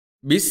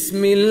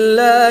بسم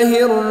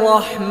الله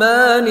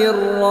الرحمن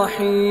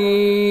الرحيم.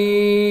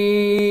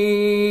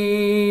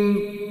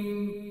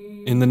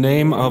 In the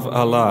name of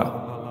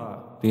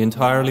Allah, the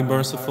entirely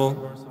merciful,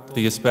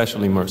 the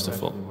especially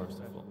merciful.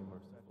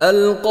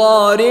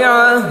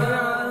 القارعة.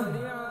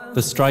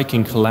 The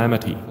striking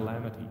calamity.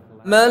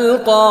 ما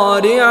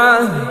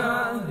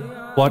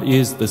القارعة. What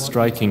is the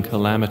striking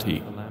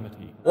calamity?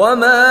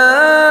 وما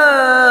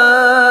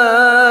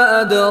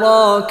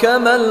أدراك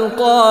ما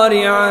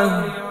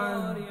القارعة.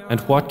 And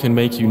what can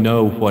make you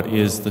know what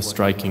is the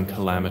striking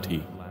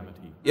calamity?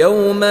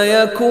 يوم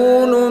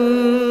يكون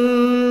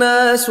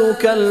الناس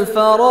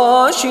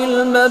كالفراش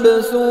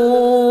المبثوث.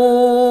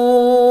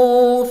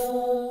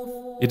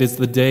 It is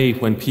the day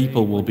when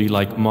people will be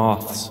like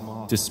moths,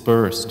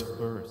 dispersed.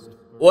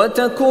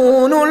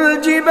 وتكون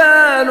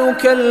الجبال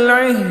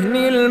كالعهن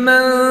المنفوش.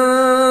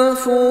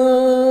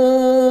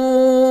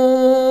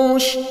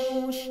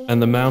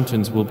 And the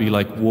mountains will be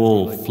like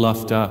wool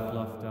fluffed up.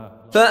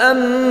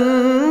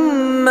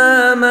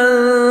 فأما من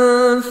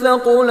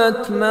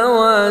ثقلت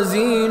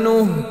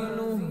موازينه.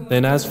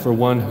 Then as for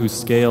one whose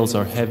scales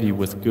are heavy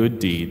with good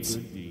deeds,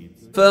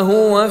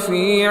 فهو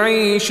في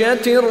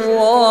عيشة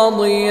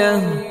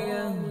راضية.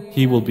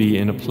 he will be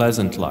in a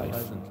pleasant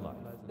life.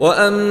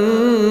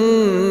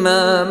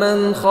 وأما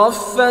من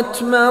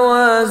خفت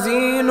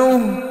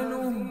موازينه.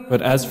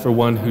 But as for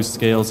one whose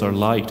scales are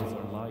light,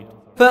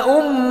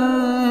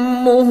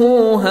 فأمه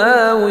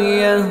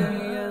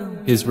هاوية.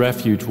 his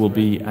refuge will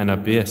be an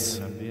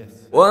abyss.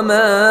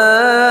 وما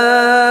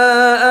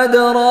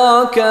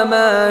أدراك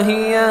ما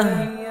هي.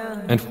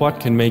 And what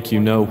can make you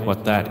know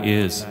what that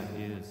is?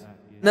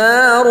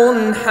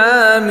 نار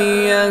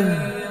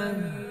حامية.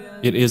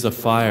 It is a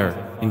fire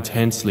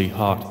intensely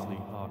hot.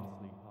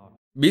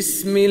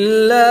 بسم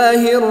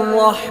الله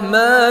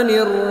الرحمن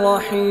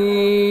الرحيم.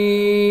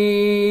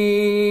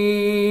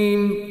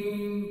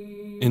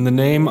 In the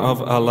name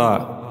of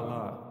Allah,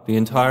 the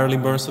entirely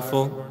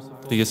merciful,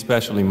 the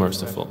especially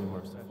merciful.